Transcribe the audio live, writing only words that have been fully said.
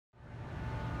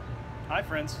Hi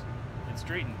friends, it's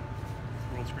Drayton,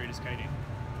 world's greatest kiting.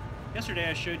 Yesterday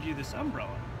I showed you this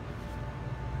umbrella.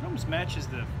 It almost matches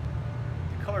the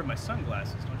color of my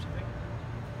sunglasses, don't you think?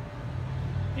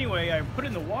 Anyway, I put it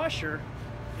in the washer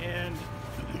and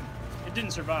it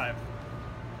didn't survive,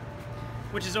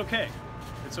 which is okay.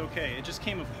 It's okay. It just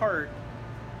came apart,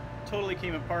 totally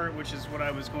came apart, which is what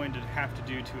I was going to have to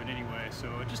do to it anyway. So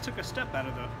it just took a step out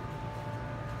of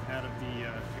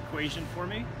the equation for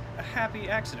me. A happy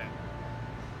accident,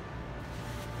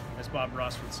 as Bob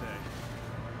Ross would say.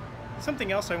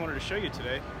 Something else I wanted to show you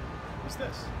today is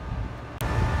this.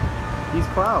 These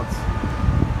clouds.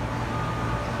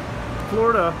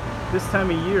 Florida, this time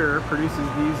of year, produces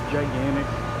these gigantic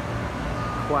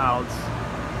clouds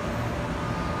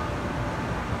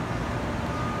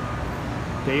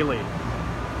daily.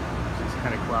 These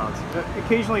kind of clouds.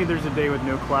 Occasionally there's a day with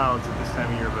no clouds at this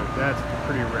time of year, but that's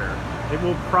pretty rare. It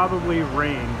will probably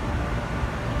rain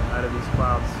out of these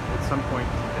clouds at some point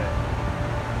today.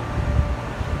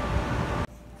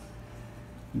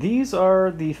 These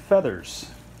are the feathers.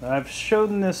 I've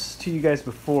shown this to you guys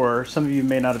before. Some of you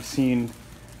may not have seen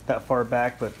that far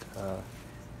back, but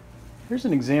here's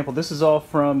an example. This is all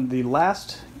from the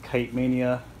last Kite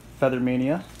Mania, Feather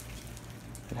Mania.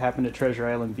 It happened at Treasure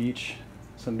Island Beach.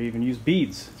 Somebody even used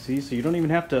beads. See, so you don't even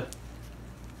have to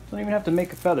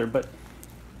make a feather. But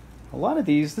a lot of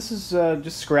these, this is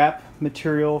just scrap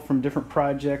material from different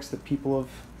projects that people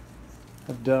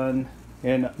have done.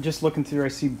 And just looking through, I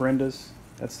see Brenda's.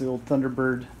 That's the old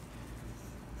Thunderbird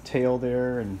tail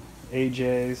there, and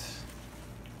AJ's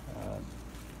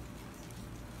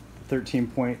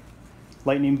 13-point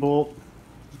lightning bolt,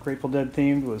 Grateful Dead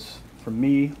themed, was from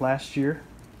me last year.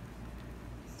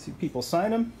 See people sign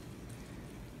them.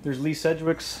 There's Lee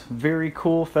Sedgwick's very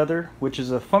cool feather, which is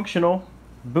a functional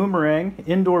boomerang,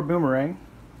 indoor boomerang.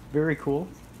 Very cool.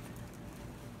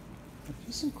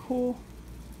 Just some cool,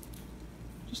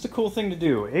 just a cool thing to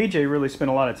do. AJ really spent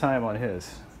a lot of time on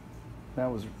his. That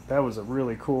was a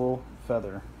really cool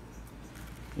feather.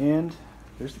 And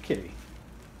there's the kitty.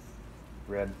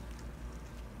 Red.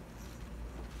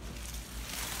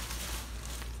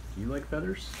 You like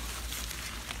feathers?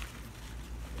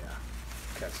 Yeah,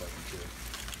 cats like them too.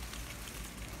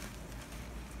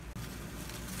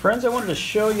 Friends, I wanted to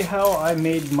show you how I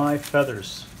made my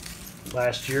feathers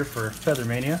last year for Feather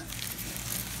Mania.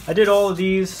 I did all of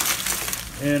these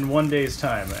in one day's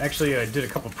time. Actually, I did a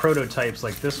couple prototypes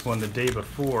like this one the day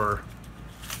before,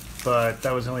 but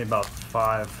that was only about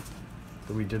 5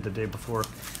 that we did the day before.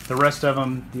 The rest of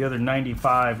them, the other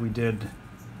 95, we did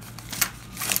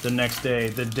the next day,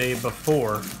 the day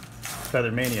before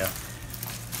Feather Mania.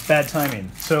 Bad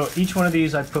timing. So each one of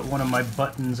these, I put one of my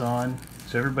buttons on,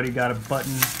 so everybody got a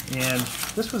button, and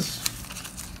this was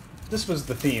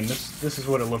the theme. This is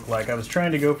what it looked like. I was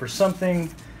trying to go for something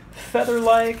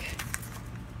feather-like,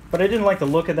 but I didn't like the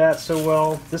look of that so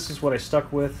well. This is what I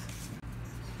stuck with.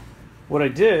 What I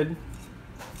did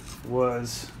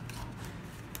was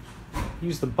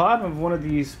use the bottom of one of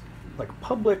these like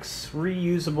Publix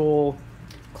reusable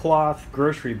cloth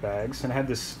grocery bags, and I had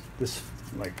this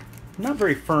like, not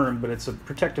very firm, but it's a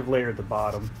protective layer at the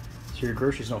bottom so your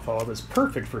groceries don't fall off. It's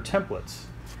perfect for templates.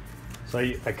 So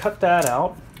I cut that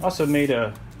out. Also made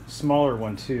a smaller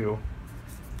one too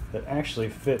that actually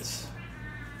fits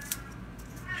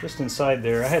just inside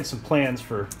there. I had some plans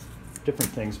for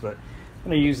different things, but I'm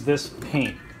going to use this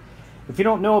paint. If you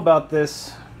don't know about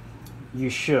this, you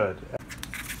should.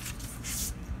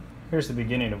 Here's the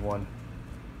beginning of one.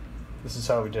 This is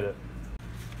how we did it.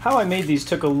 How I made these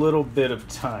took a little bit of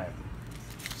time.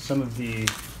 Some of the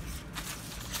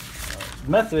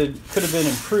method could have been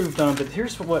improved on, but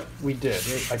here's what we did.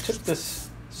 I took this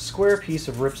square piece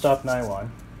of ripstop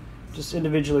nylon, just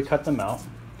individually cut them out,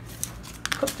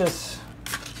 put this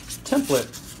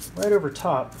template right over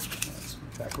top. That's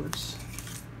backwards.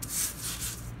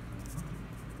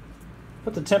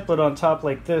 Put the template on top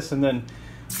like this, and then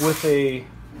with a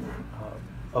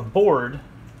board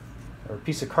or a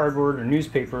piece of cardboard or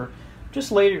newspaper,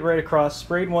 just laid it right across,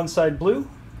 sprayed one side blue,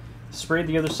 sprayed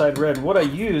the other side red. What I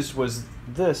used was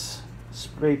this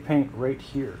spray paint right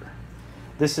here.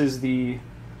 This is the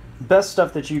best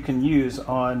stuff that you can use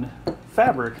on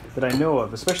fabric that I know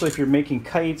of, especially if you're making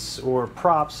kites or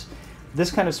props.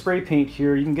 This kind of spray paint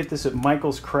here, you can get this at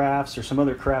Michael's Crafts or some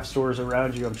other craft stores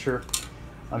around you, I'm sure.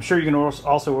 I'm sure you can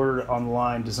also order it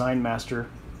online, Design Master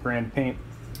brand paint.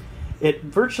 It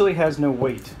virtually has no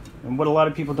weight. And what a lot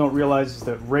of people don't realize is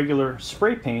that regular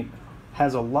spray paint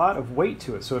has a lot of weight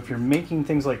to it. So if you're making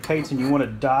things like kites and you want to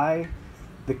dye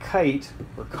the kite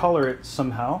or color it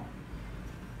somehow,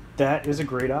 that is a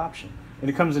great option. And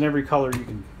it comes in every color you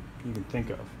can think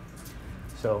of.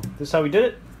 So this is how we did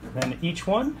it. And each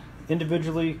one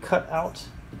individually cut out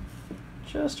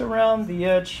just around the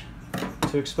edge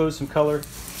to expose some color,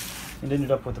 and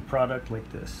ended up with a product like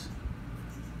this.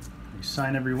 You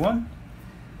sign every one,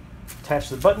 attach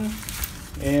the button,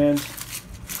 and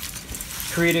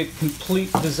create a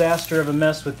complete disaster of a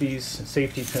mess with these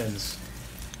safety pins.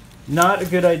 Not a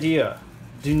good idea.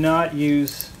 Do not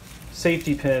use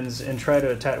safety pins and try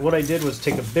to attach. What I did was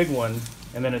take a big one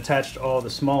and then attached all the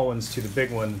small ones to the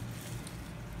big one.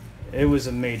 It was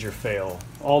a major fail.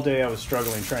 All day I was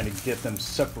struggling trying to get them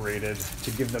separated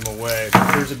to give them away.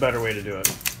 There's a better way to do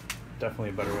it.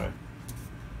 Definitely a better way.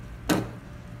 So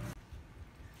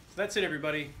that's it,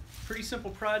 everybody. Pretty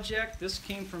simple project. This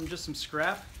came from just some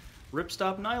scrap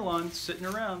ripstop nylon sitting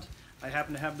around. I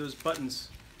happen to have those buttons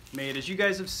made, as you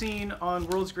guys have seen on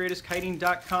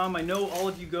worldsgreatestkiting.com. I know all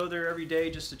of you go there every day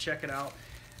just to check it out,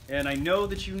 and I know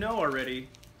that you know already,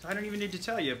 so I don't even need to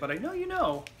tell you, but I know you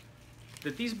know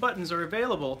that these buttons are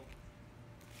available,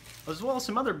 as well as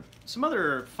some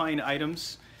other fine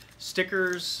items,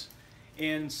 stickers,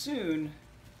 and soon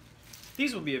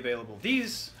these will be available.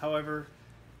 These, however,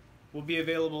 will be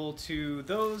available to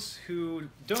those who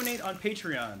donate on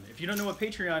Patreon. If you don't know what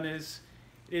Patreon is,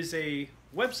 it is a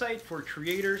website for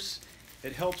creators.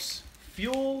 It helps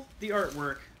fuel the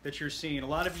artwork that you're seeing. A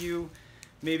lot of you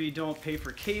maybe don't pay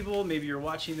for cable. Maybe you're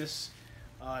watching this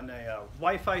on a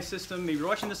Wi-Fi system. Maybe you're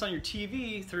watching this on your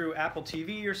TV through Apple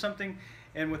TV or something,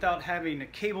 and without having a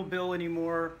cable bill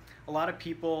anymore, a lot of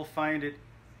people find it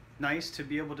nice to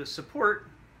be able to support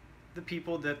the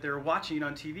people that they're watching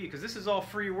on TV, because this is all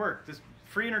free work, this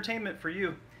free entertainment for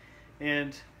you, and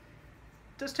it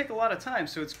does take a lot of time,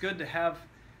 so it's good to have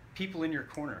people in your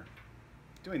corner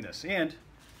doing this. And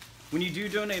when you do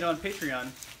donate on Patreon,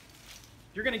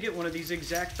 you're going to get one of these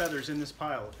exact feathers in this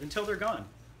pile until they're gone.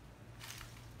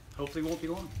 Hopefully it won't be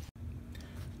long.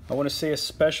 I want to say a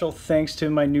special thanks to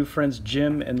my new friends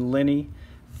Jim and Lenny.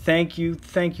 Thank you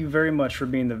very much for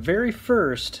being the very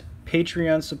first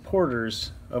Patreon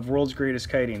supporters of World's Greatest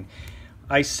Kiting.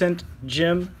 I sent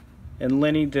Jim and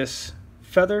Lenny this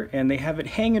feather, and they have it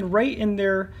hanging right in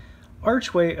their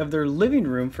archway of their living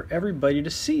room for everybody to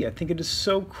see. I think it is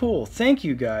so cool. Thank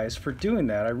you guys for doing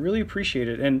that. I really appreciate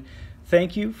it, and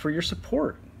thank you for your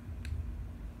support.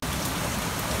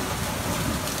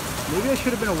 Maybe I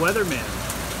should have been a weatherman.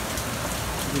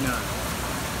 Maybe not.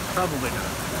 Probably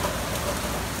not.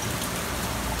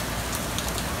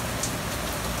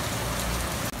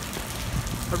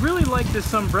 I really like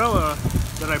this umbrella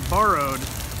that I borrowed,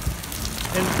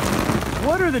 and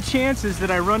what are the chances that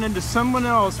I run into someone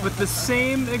else with the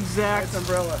same exact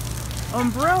umbrella?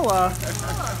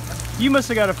 You must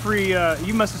have got a free,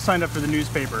 you must have signed up for the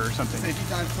newspaper or something. Safety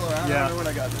Times still around? Yeah. I don't know when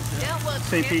I got this. Yeah, well,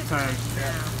 Safety Times.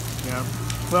 Yeah. Yeah.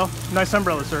 Well, nice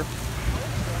umbrella, sir.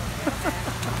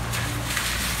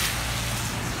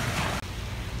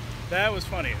 That was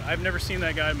funny. I've never seen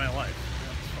that guy in my life.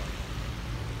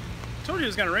 I told you it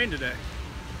was going to rain today.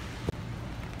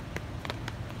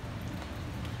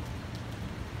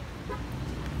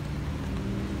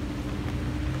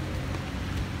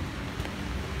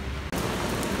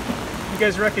 You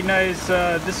guys recognize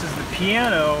this is the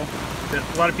piano that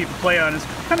a lot of people play on. It's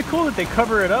kind of cool that they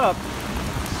cover it up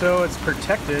so it's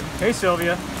protected. Hey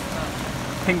Sylvia,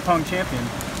 ping pong champion.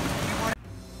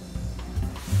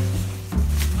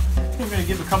 I'm going to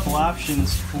give a couple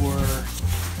options for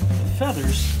the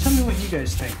feathers. Tell me what you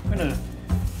guys think. I'm going to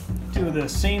do the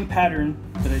same pattern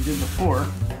that I did before.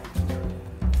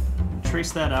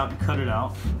 Trace that out and cut it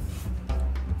out.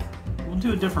 We'll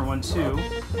do a different one too.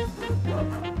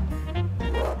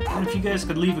 And if you guys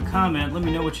could leave a comment, let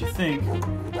me know what you think.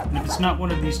 And if it's not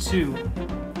one of these two,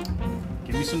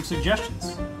 give me some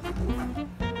suggestions.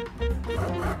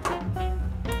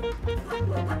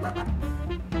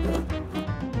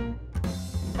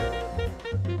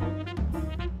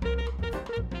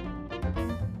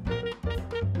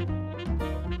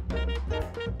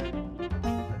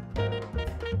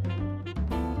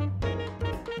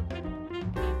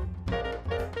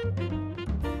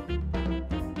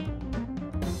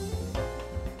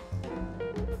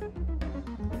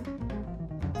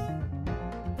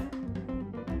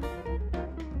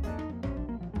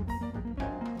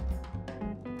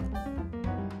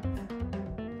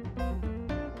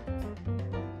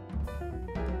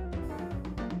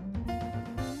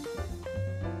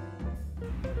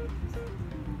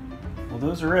 Well,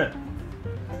 those are it.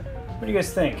 What do you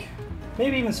guys think?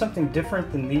 Maybe even something different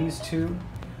than these two?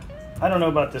 I don't know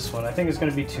about this one. I think it's going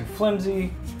to be too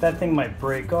flimsy. That thing might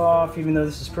break off, even though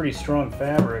this is pretty strong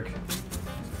fabric.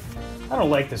 I don't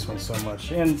like this one so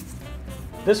much. And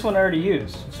This one I already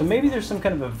used. So maybe there's some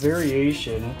kind of a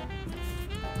variation.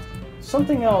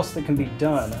 Something else that can be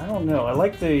done. I don't know.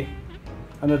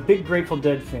 I'm a big Grateful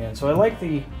Dead fan, so I like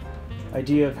the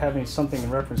idea of having something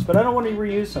in reference, but I don't want to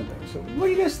reuse something. So what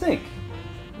do you guys think?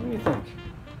 What do you think?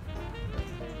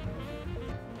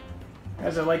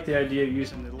 Guys, I like the idea of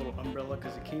using the little umbrella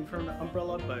because it came from an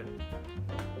umbrella, but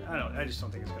I just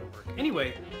don't think it's going to work.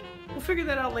 Anyway, we'll figure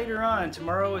that out later on.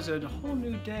 Tomorrow is a whole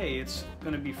new day. It's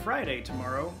going to be Friday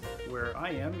tomorrow, where I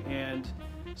am, and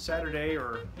Saturday,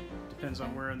 or depends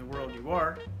on where in the world you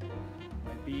are,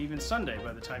 might be even Sunday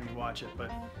by the time you watch it,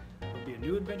 but it'll be a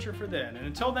new adventure for then. And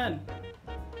until then,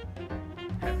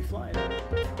 happy flying.